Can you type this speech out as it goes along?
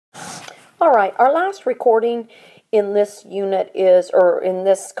All right, our last recording in this unit is, or in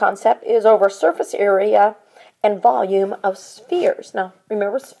this concept, is over surface area and volume of spheres. Now,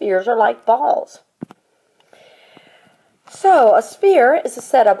 remember, spheres are like balls. So, a sphere is a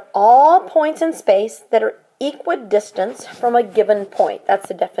set of all points in space that are equidistant from a given point. That's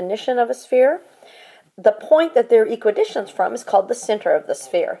the definition of a sphere. The point that they're equidistant from is called the center of the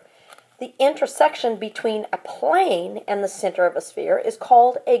sphere. The intersection between a plane and the center of a sphere is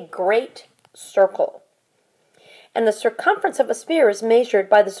called a great circle. And the circumference of a sphere is measured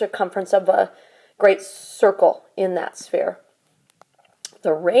by the circumference of a great circle in that sphere.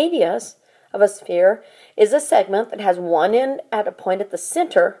 The radius of a sphere is a segment that has one end at a point at the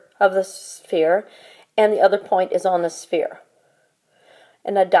center of the sphere and the other point is on the sphere.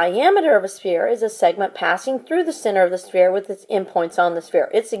 And the diameter of a sphere is a segment passing through the center of the sphere with its endpoints on the sphere.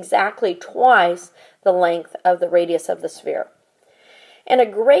 It's exactly twice the length of the radius of the sphere. And a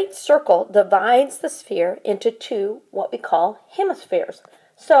great circle divides the sphere into two, what we call hemispheres.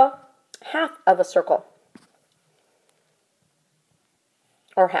 So, half of a circle.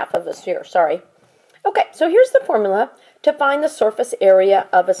 Or half of the sphere, sorry. Okay, so here's the formula to find the surface area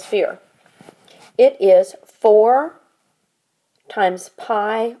of a sphere. It is 4 times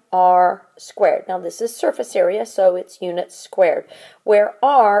pi r squared. Now this is surface area, so it's units squared, where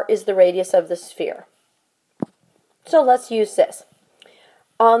r is the radius of the sphere. So let's use this.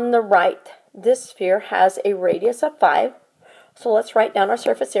 On the right, this sphere has a radius of 5, so let's write down our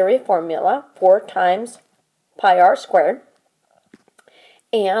surface area formula, 4 times pi r squared,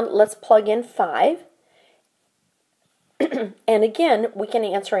 and let's plug in 5, and again, we can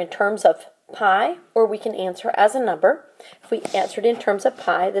answer in terms of pi, or we can answer as a number. If we answered in terms of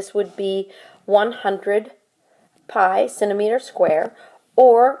pi, this would be 100 pi centimeters square,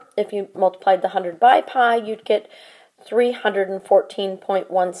 or if you multiplied the 100 by pi, you'd get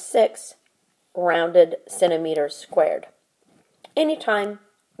 314.16 rounded centimeters squared. Anytime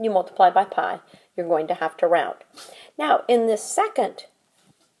you multiply by pi, you're going to have to round. Now, in this second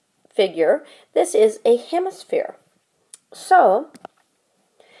figure, this is a hemisphere. So,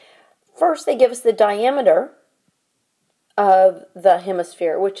 first, they give us the diameter of the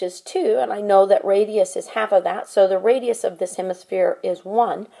hemisphere, which is 2, and I know that radius is half of that, so the radius of this hemisphere is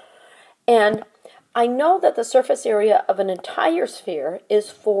 1. And I know that the surface area of an entire sphere is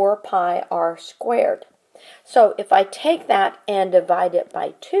 4 pi r squared. So if I take that and divide it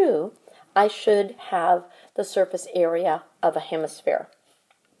by 2, I should have the surface area of a hemisphere.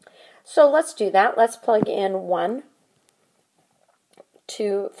 So let's do that. Let's plug in 1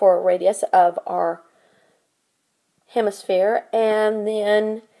 for a radius of our hemisphere, and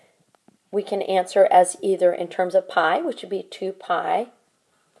then we can answer as either in terms of pi, which would be 2 pi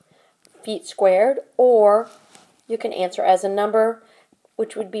feet squared, or you can answer as a number,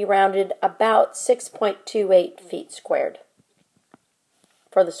 which would be rounded about 6.28 feet squared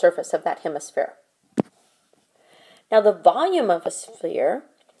for the surface of that hemisphere. Now the volume of a sphere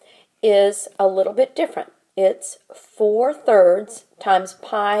is a little bit different. It's 4/3 times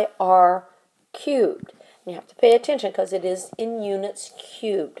pi r cubed. You have to pay attention because it is in units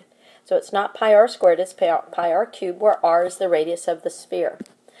cubed. So it's not pi r squared, it's pi r cubed, where r is the radius of the sphere.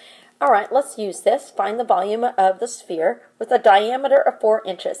 All right, let's use this. Find the volume of the sphere with a diameter of 4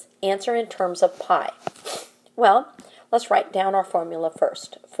 inches. Answer in terms of pi. Well, let's write down our formula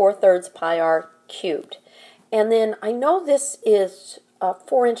first. 4/3 pi r cubed. And then I know this is a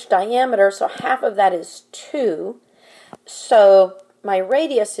 4-inch diameter, so half of that is 2. So my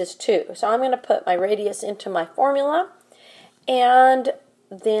radius is 2. So I'm going to put my radius into my formula, and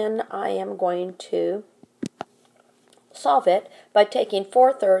then I am going to solve it by taking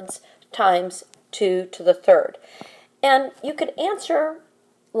 4/3 times 2 to the third. And you could answer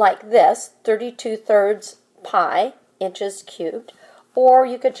like this, 32/3 pi inches cubed, or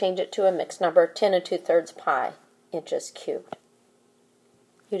you could change it to a mixed number, 10 2/3 pi inches cubed.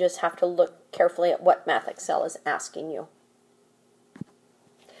 You just have to look carefully at what Math Excel is asking you.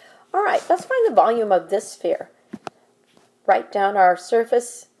 All right, let's find the volume of this sphere. Write down our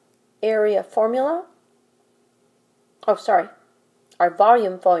surface area formula. Oh, sorry, our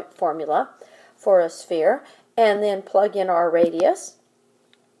volume formula for a sphere, and then plug in our radius.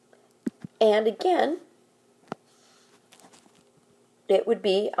 And again, it would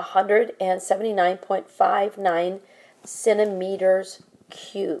be 179.59 centimeters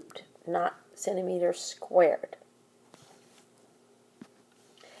cubed, not centimeters squared.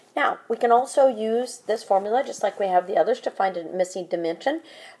 Now, we can also use this formula, just like we have the others, to find a missing dimension.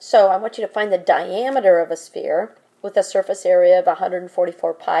 So I want you to find the diameter of a sphere with a surface area of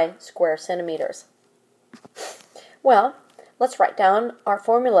 144 pi square centimeters. Well, let's write down our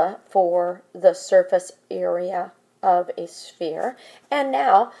formula for the surface area of a sphere. And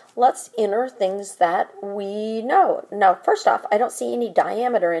now let's enter things that we know. Now, first off, I don't see any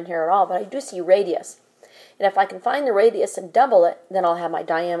diameter in here at all, but I do see radius. And if I can find the radius and double it, then I'll have my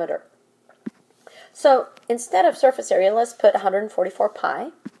diameter. So instead of surface area, let's put 144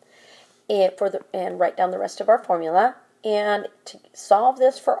 pi and write down the rest of our formula. And to solve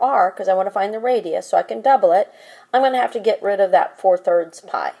this for r, because I want to find the radius so I can double it, I'm going to have to get rid of that 4/3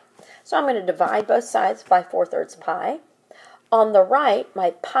 pi. So I'm going to divide both sides by 4/3 pi. On the right,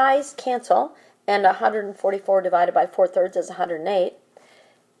 my pi's cancel, and 144 divided by 4/3 is 108.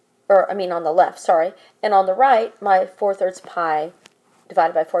 On the left, sorry. And on the right, my 4/3 pi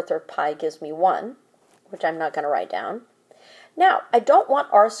divided by 4/3 pi gives me 1, which I'm not going to write down. Now, I don't want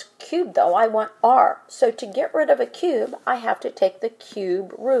r cubed, though. I want r. So to get rid of a cube, I have to take the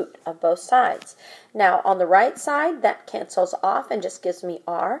cube root of both sides. Now, on the right side, that cancels off and just gives me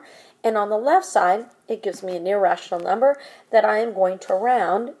r. And on the left side, it gives me a near rational number that I am going to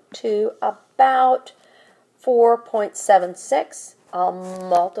round to about 4.76. I'll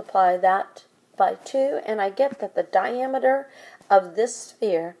multiply that by 2, and I get that the diameter of this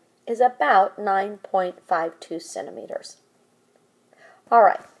sphere is about 9.52 centimeters. All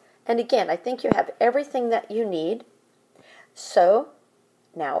right, and again, I think you have everything that you need. So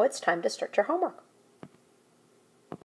now it's time to start your homework.